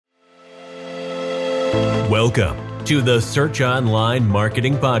Welcome to the Search Online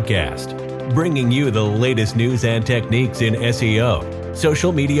Marketing Podcast, bringing you the latest news and techniques in SEO,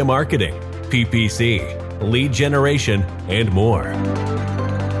 social media marketing, PPC, lead generation, and more.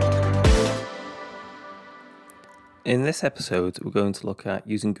 In this episode, we're going to look at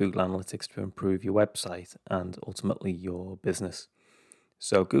using Google Analytics to improve your website and ultimately your business.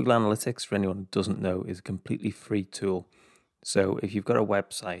 So Google Analytics, for anyone who doesn't know, is a completely free tool. So if you've got a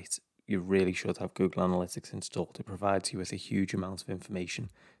website, you really should have Google Analytics installed. It provides you with a huge amount of information,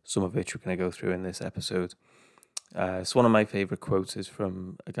 some of which we're going to go through in this episode. So one of my favorite quotes is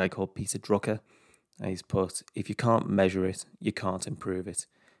from a guy called Peter Drucker. And he's put, "If you can't measure it, you can't improve it."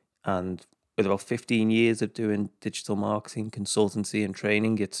 And with about 15 years of doing digital marketing, consultancy and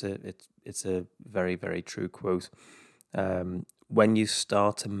training, it's a very, very true quote. When you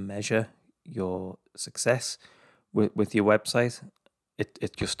start to measure your success with your website,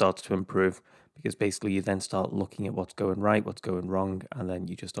 it just starts to improve, because basically you then start looking at what's going right, what's going wrong, and then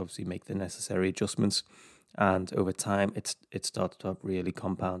you just obviously make the necessary adjustments. And over time, it starts to have really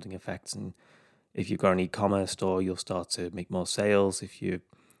compounding effects. And if you've got an e-commerce store, you'll start to make more sales. If you're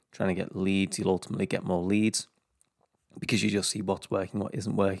trying to get leads, you'll ultimately get more leads, because you just see what's working, what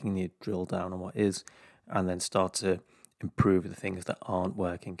isn't working, and you drill down on what is, and then start to improve the things that aren't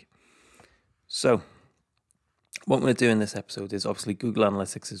working. So what I'm going to do in this episode is, obviously Google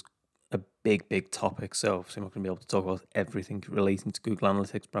Analytics is a big, big topic, so obviously I'm not going to be able to talk about everything relating to Google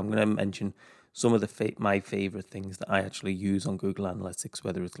Analytics, but I'm going to mention some of my favorite things that I actually use on Google Analytics,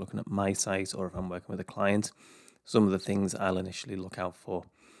 whether it's looking at my site or if I'm working with a client, some of the things I'll initially look out for.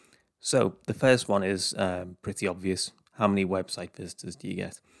 So the first one is pretty obvious. How many website visitors do you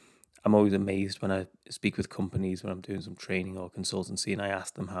get? I'm always amazed when I speak with companies when I'm doing some training or consultancy, and I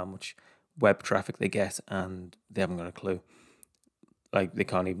ask them how much web traffic they get, and they haven't got a clue. Like, they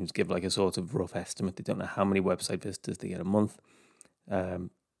can't even give like a sort of rough estimate. They don't know how many website visitors they get a month. On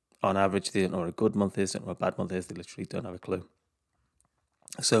average, they don't know what a good month is, don't know what a bad month is. They literally don't have a clue.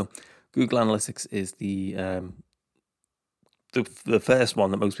 So Google Analytics is the first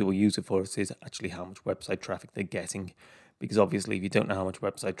one that most people use it for, is actually how much website traffic they're getting. Because obviously, if you don't know how much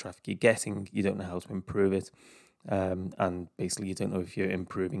website traffic you're getting, you don't know how to improve it. And basically, you don't know if you're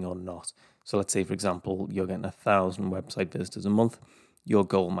improving or not. So let's say, for example, you're getting 1,000 website visitors a month. Your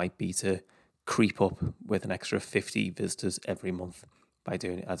goal might be to creep up with an extra 50 visitors every month by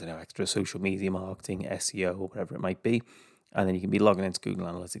doing, extra social media marketing, SEO, or whatever it might be. And then you can be logging into Google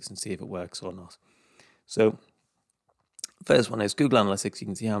Analytics and see if it works or not. So first one is Google Analytics. You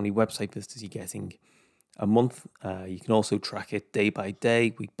can see how many website visitors you're getting a month. You can also track it day by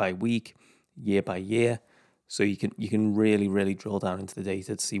day, week by week, year by year. So you can really, really drill down into the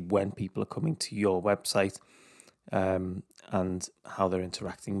data to see when people are coming to your website and how they're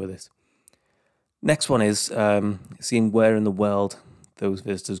interacting with it. Next one is seeing where in the world those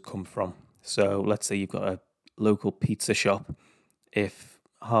visitors come from. So let's say you've got a local pizza shop. If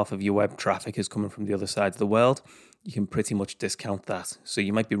half of your web traffic is coming from the other side of the world, you can pretty much discount that. So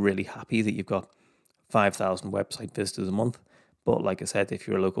you might be really happy that you've got 5,000 website visitors a month. But like I said, if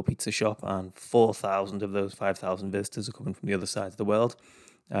you're a local pizza shop and 4,000 of those 5,000 visitors are coming from the other side of the world,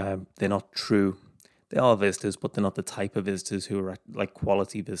 they're not true. They are visitors, but they're not the type of visitors who are like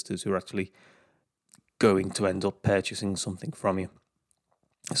quality visitors who are actually going to end up purchasing something from you.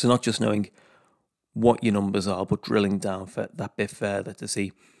 So not just knowing what your numbers are, but drilling down for that bit further to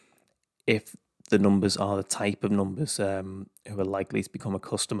see if the numbers are the type of numbers who are likely to become a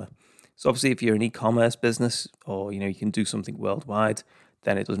customer. So obviously, if you're an e-commerce business, or you can do something worldwide,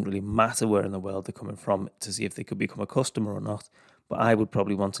 then it doesn't really matter where in the world they're coming from to see if they could become a customer or not. But I would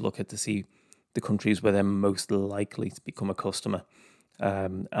probably want to look at to see the countries where they're most likely to become a customer.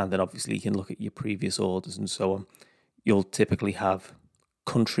 And then obviously you can look at your previous orders and so on. You'll typically have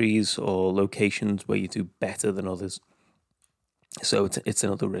countries or locations where you do better than others. So it's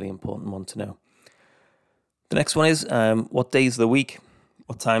another really important one to know. The next one is what days of the week,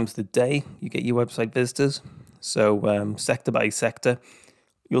 what times of the day you get your website visitors. So sector by sector,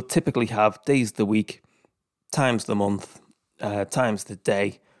 you'll typically have days of the week, times of the month, times of the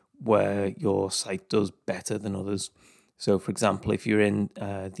day where your site does better than others. So for example, if you're in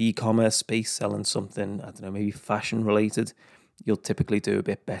the e-commerce space selling something, maybe fashion related, you'll typically do a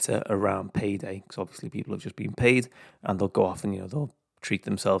bit better around payday, because obviously people have just been paid and they'll go off and they'll treat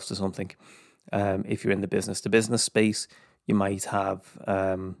themselves to something. If you're in the business to business space, you might have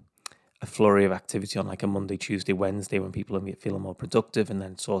a flurry of activity on like a Monday, Tuesday, Wednesday when people are feeling more productive, and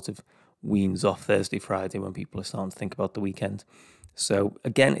then sort of weans off Thursday, Friday when people are starting to think about the weekend. So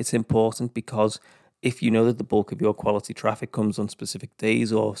again, it's important because if you know that the bulk of your quality traffic comes on specific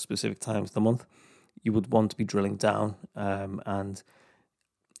days or specific times of the month, you would want to be drilling down. And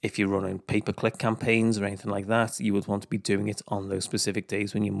if you're running pay-per-click campaigns or anything like that, you would want to be doing it on those specific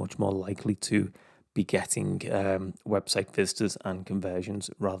days when you're much more likely to be getting website visitors and conversions,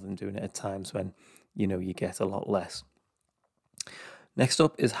 rather than doing it at times when you get a lot less. Next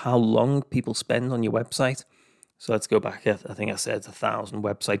up is how long people spend on your website. So let's go back. I think I said 1,000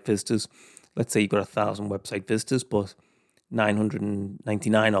 website visitors. Let's say you've got 1,000 website visitors, but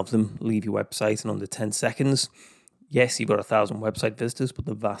 999 of them leave your website in under 10 seconds. Yes, you've got 1,000 website visitors, but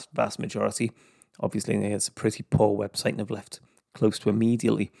the vast majority, obviously, it's a pretty poor website and have left close to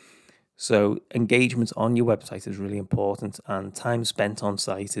immediately. So engagement on your website is really important, and time spent on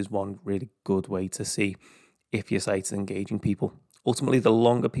site is one really good way to see if your site is engaging people. Ultimately, the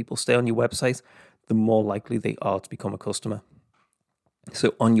longer people stay on your website, the more likely they are to become a customer.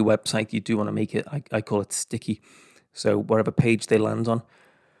 So on your website, you do want to make it, I call it sticky. So wherever page they land on,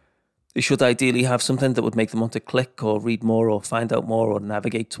 they should ideally have something that would make them want to click or read more or find out more or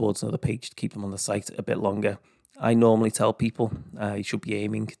navigate towards another page to keep them on the site a bit longer. I normally tell people you should be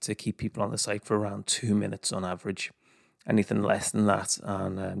aiming to keep people on the site for around 2 minutes on average. Anything less than that,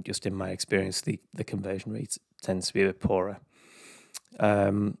 and just in my experience, the conversion rate tends to be a bit poorer.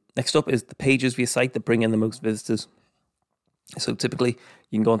 Next up is the pages of your site that bring in the most visitors. So typically,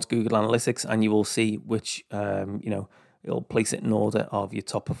 you can go onto Google Analytics and you will see which, it'll place it in order of your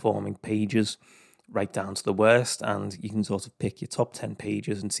top performing pages right down to the worst, and you can sort of pick your top 10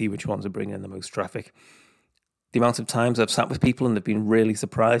 pages and see which ones are bringing in the most traffic. The amount of times I've sat with people and they've been really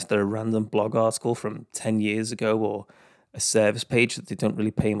surprised that a random blog article from 10 years ago or a service page that they don't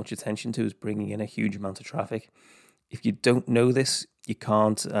really pay much attention to is bringing in a huge amount of traffic. If you don't know this, you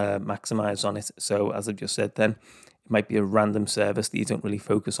can't maximize on it. So as I've just said then, it might be a random service that you don't really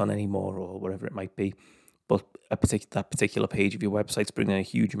focus on anymore or whatever it might be. But that particular page of your website's bringing in a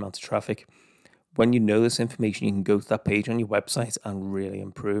huge amount of traffic. When you know this information, you can go to that page on your website and really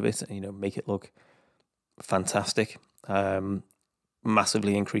improve it and, make it look fantastic.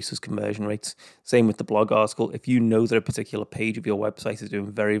 Massively increases conversion rates. Same with the blog article. If you know that a particular page of your website is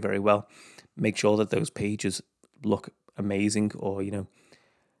doing very, very well, make sure that those pages look amazing or,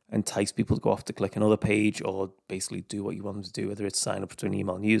 entice people to go off to click another page or basically do what you want them to do, whether it's sign up to an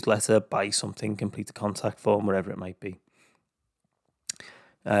email newsletter, buy something, complete a contact form, whatever it might be.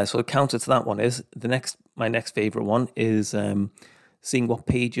 So the counter to that one is my next favorite one is seeing what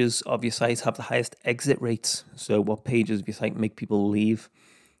pages of your site have the highest exit rates. So what pages of your site make people leave.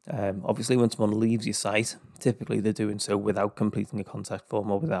 Obviously, when someone leaves your site, typically they're doing so without completing a contact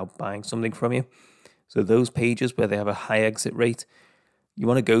form or without buying something from you. So those pages where they have a high exit rate, you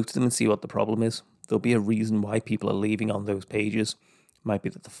want to go to them and see what the problem is. There'll be a reason why people are leaving on those pages. It might be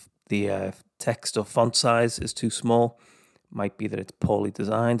that the text or font size is too small. It might be that it's poorly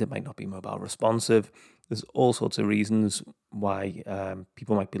designed. It might not be mobile responsive. There's all sorts of reasons why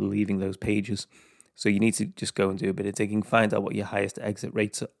people might be leaving those pages. So you need to just go and do a bit of digging, find out what your highest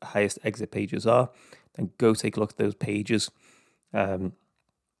exit pages are, then go take a look at those pages. If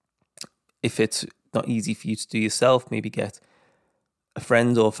it's not easy for you to do yourself, maybe get a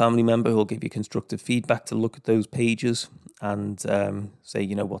friend or family member who will give you constructive feedback to look at those pages and say,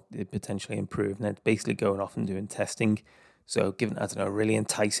 what they potentially improve. And then basically going off and doing testing. So giving, a really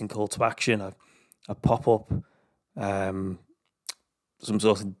enticing call to action, a pop-up, some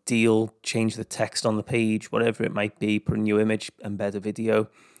sort of deal, change the text on the page, whatever it might be, put a new image, embed a video,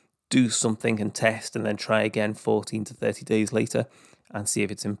 do something and test, and then try again 14 to 30 days later and see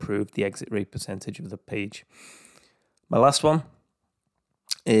if it's improved the exit rate percentage of the page. My last one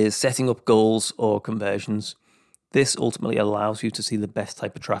is setting up goals or conversions. This ultimately allows you to see the best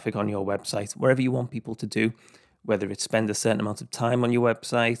type of traffic on your website, wherever you want people to do, whether it's spend a certain amount of time on your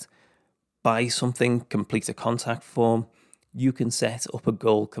website, buy something, complete a contact form. You can set up a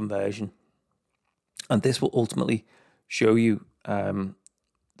goal conversion. And this will ultimately show you the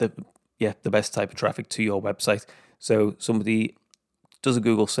best type of traffic to your website. So somebody does a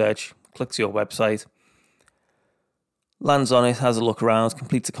Google search, clicks your website, lands on it, has a look around,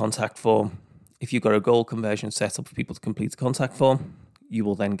 completes a contact form. If you've got a goal conversion set up for people to complete the contact form, you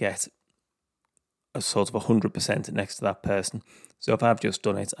will then get a sort of 100% next to that person. So if I've just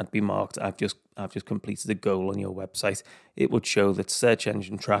done it, I'd be marked, I've just completed a goal on your website. It would show that search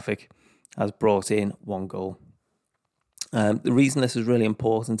engine traffic has brought in one goal. The reason this is really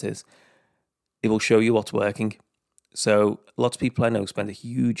important is it will show you what's working. So lots of people I know spend a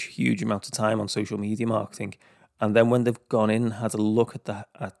huge amount of time on social media marketing. And then when they've gone in and had a look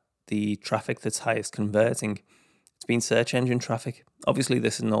at the traffic that's highest converting, it's been search engine traffic. Obviously,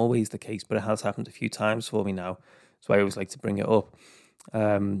 this isn't always the case, but it has happened a few times for me now. So I always like to bring it up.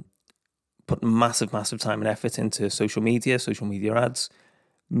 But put massive time and effort into social media ads,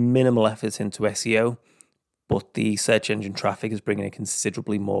 minimal effort into SEO, but the search engine traffic is bringing in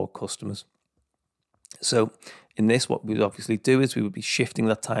considerably more customers. So in this, what we would obviously do is we would be shifting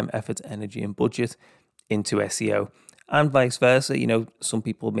that time, effort, energy, and budget into SEO, and vice versa. Some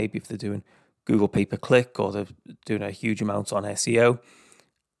people, maybe if they're doing Google pay-per-click or they're doing a huge amount on SEO,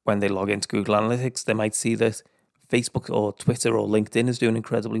 when they log into Google Analytics, they might see that Facebook or Twitter or LinkedIn is doing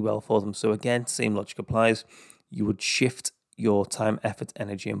incredibly well for them. So again, same logic applies. You would shift your time, effort,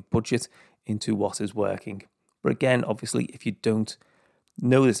 energy, and budget into what is working. But again, obviously, if you don't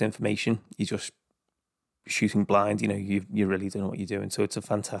know this information, you're just shooting blind. You really don't know what you're doing. So it's a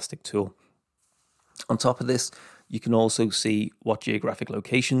fantastic tool. On top of this, you can also see what geographic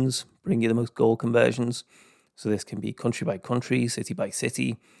locations bring you the most goal conversions. So this can be country by country, city by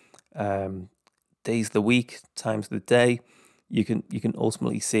city, days of the week, times of the day. You can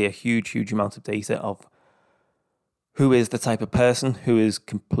ultimately see a huge amount of data of who is the type of person who is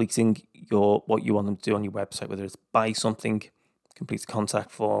completing what you want them to do on your website, whether it's buy something, complete a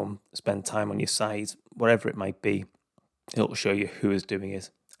contact form, spend time on your site, whatever it might be. It'll show you who is doing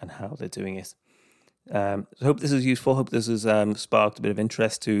it and how they're doing it. So I hope this is useful. I hope this has sparked a bit of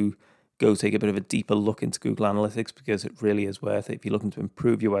interest to go take a bit of a deeper look into Google Analytics, because it really is worth it. If you're looking to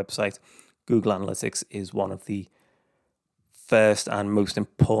improve your website, Google Analytics is one of the first and most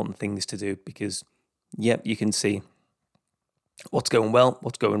important things to do, because you can see what's going well,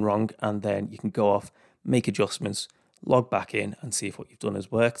 what's going wrong, and then you can go off, make adjustments, log back in and see if what you've done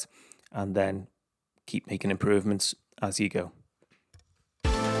has worked, and then keep making improvements as you go.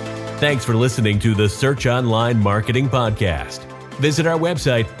 Thanks for listening to the Search Online Marketing Podcast. Visit our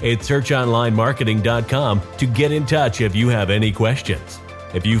website at searchonlinemarketing.com to get in touch if you have any questions.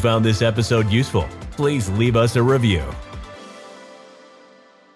 If you found this episode useful, please leave us a review.